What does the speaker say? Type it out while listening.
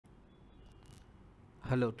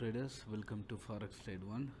Hello traders, welcome to Forex Trade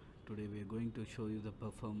 1. Today we are going to show you the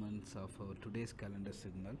performance of our today's calendar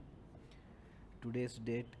signal. Today's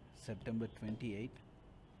date September 28.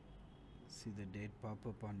 See the date pop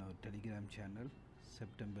up on our Telegram channel,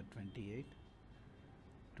 September 28.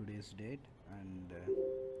 Today's date and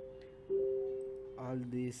all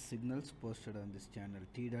these signals posted on this channel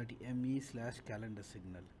t.me/calendar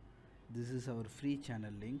signal. This is our free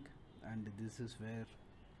channel link and this is where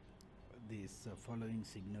these following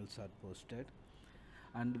signals are posted,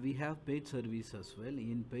 and we have paid service as well.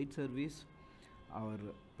 In paid service, our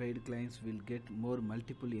paid clients will get more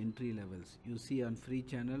multiple entry levels. You see on free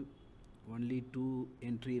channel only 2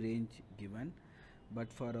 entry range given,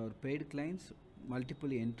 but for our paid clients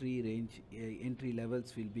multiple entry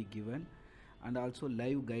levels will be given, and also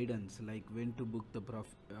live guidance like when to book the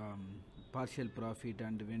partial profit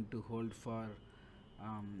and when to hold for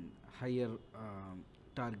higher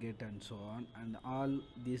target and so on, and all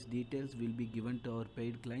these details will be given to our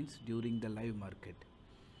paid clients during the live market.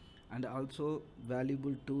 And also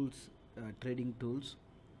valuable tools, trading tools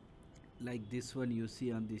like this one you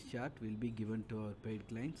see on this chart will be given to our paid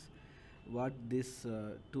clients. What this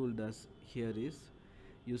tool does here is,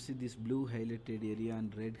 you see this blue highlighted area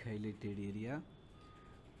and red highlighted area.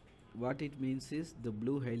 What it means is the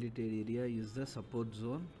blue highlighted area is the support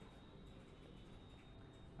zone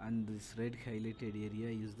and this red highlighted area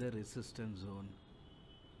is the resistance zone.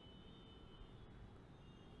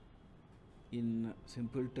 In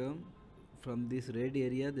simple term, from this red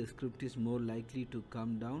area the script is more likely to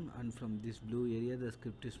come down, and from this blue area the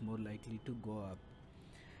script is more likely to go up.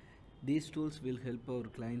 These tools will help our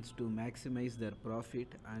clients to maximize their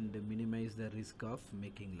profit and minimize the risk of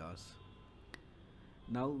making loss.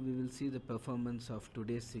 Now we will see the performance of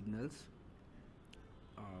today's signals.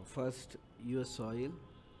 First USOIL,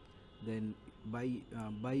 then buy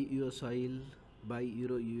USOIL, buy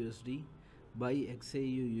EURUSD, buy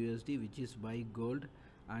XAUUSD, which is buy gold,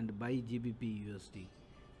 and buy GBP USD.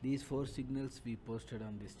 These 4 signals we posted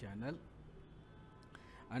on this channel,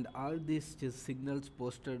 and all these signals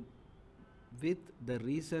posted with the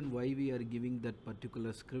reason why we are giving that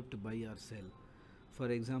particular script buy or sell. For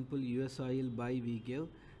example, USOIL buy we gave,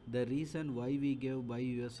 the reason why we gave buy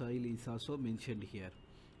USOIL is also mentioned here.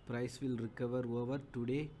 Price will recover over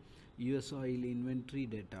today USOIL inventory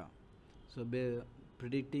data. So by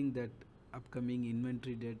predicting that upcoming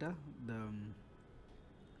inventory data, the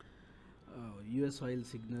USOIL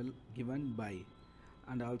signal given buy,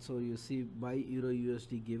 and also you see buy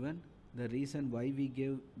EURUSD given. The reason why we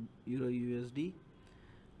gave EURUSD,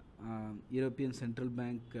 European Central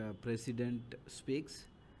Bank President speaks,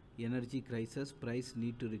 energy crisis, price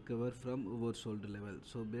need to recover from oversold level.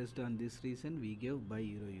 So based on this reason we gave buy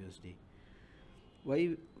EURUSD.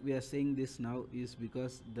 Why we are saying this now is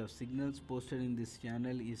because the signals posted in this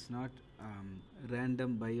channel is not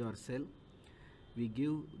random buy or sell. We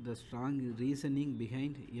give the strong reasoning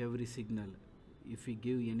behind every signal. If we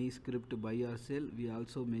give any script buy or sell, we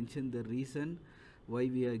also mention the reason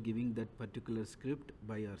why we are giving that particular script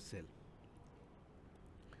buy or sell.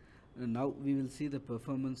 Now we will see the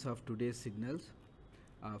performance of today's signals.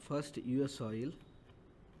 First USOIL.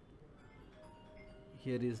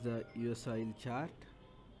 Here is the USOIL chart.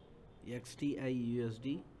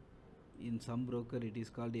 XAUUSD, in some broker it is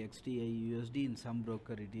called XAUUSD, in some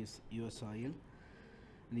broker it is USOIL.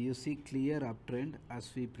 And you see clear uptrend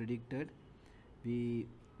as we predicted. We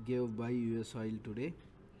gave buy USOIL today.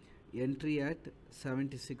 Entry at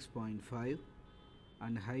 76.5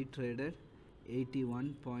 and high traded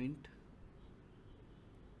 81 point.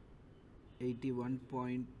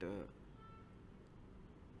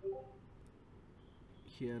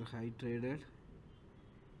 Here high traded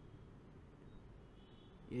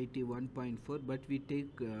 81.4, but we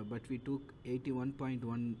took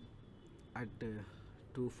 81.1 at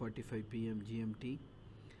 2:45 p.m. GMT.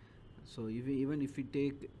 So even if we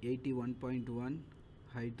take 81.1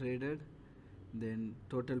 high traded, then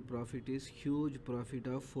total profit is huge profit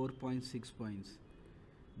of 4.6 points.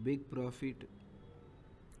 Big profit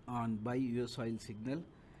on buy USOIL signal.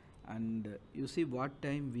 And you see what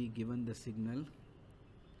time we given the signal.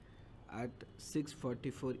 At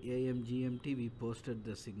 6:44 a.m. GMT we posted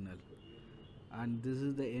the signal, and this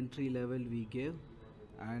is the entry level we gave,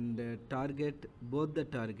 and target, both the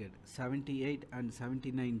target 78 and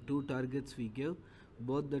 79, 2 targets we gave,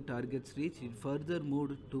 both the targets reached. It further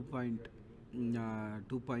moved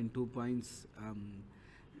 2.2 points.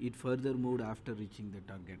 It further moved after reaching the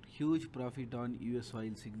target. Huge profit on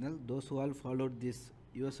USOIL signal. Those who all followed this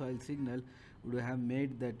USOIL signal would have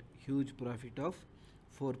made that huge profit of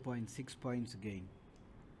 4.6 points gain.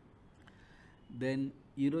 Then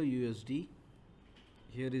EURUSD.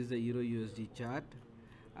 Here is the Euro USD chart,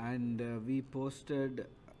 and we posted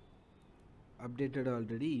updated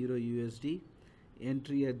already Euro USD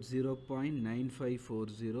entry at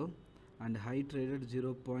 0.9540 and high traded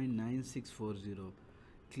 0.9640,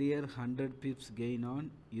 clear 100 pips gain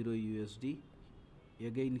on Euro USD,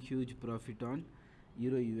 again huge profit on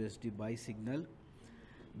Euro USD buy signal.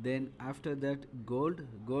 Then after that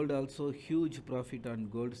gold also huge profit on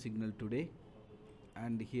gold signal today,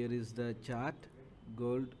 and here is the chart.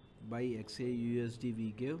 Gold by XAUUSD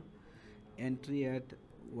we gave entry at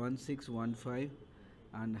 1615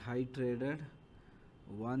 and high traded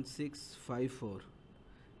 1654,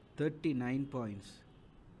 39 points,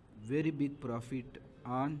 very big profit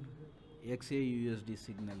on XAUUSD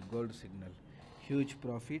signal, gold signal, huge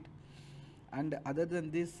profit. And other than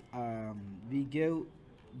this, we gave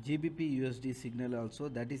GBP USD signal also,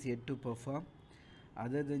 that is yet to perform.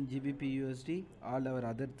 Other than GBP USD, all our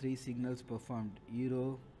other three signals performed: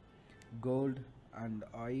 euro, gold and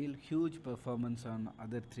oil. Huge performance on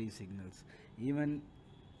other three signals. Even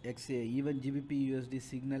GBP USD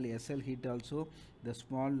signal SL hit also, the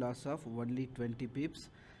small loss of only 20 pips,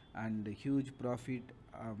 and huge profit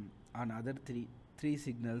on other three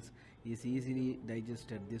signals is easily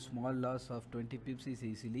digested. The small loss of 20 pips is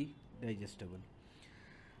easily digestible.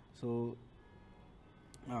 So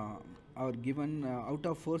our given out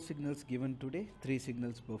of 4 signals given today, 3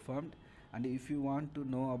 signals performed. And if you want to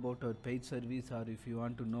know about our paid service, or if you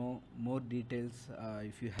want to know more details,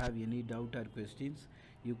 if you have any doubt or questions,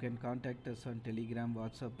 you can contact us on Telegram,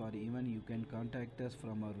 WhatsApp, or even you can contact us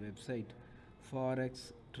from our website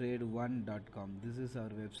forextrade1.com. This is our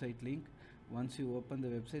website link. Once you open the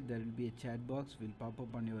website, there will be a chat box will pop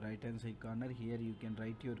up on your right hand side corner. Here you can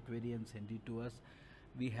write your query and send it to us.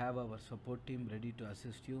 We have our support team ready to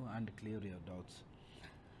assist you and clear your doubts.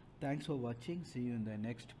 Thanks for watching. See you in the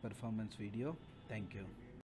next performance video. Thank you.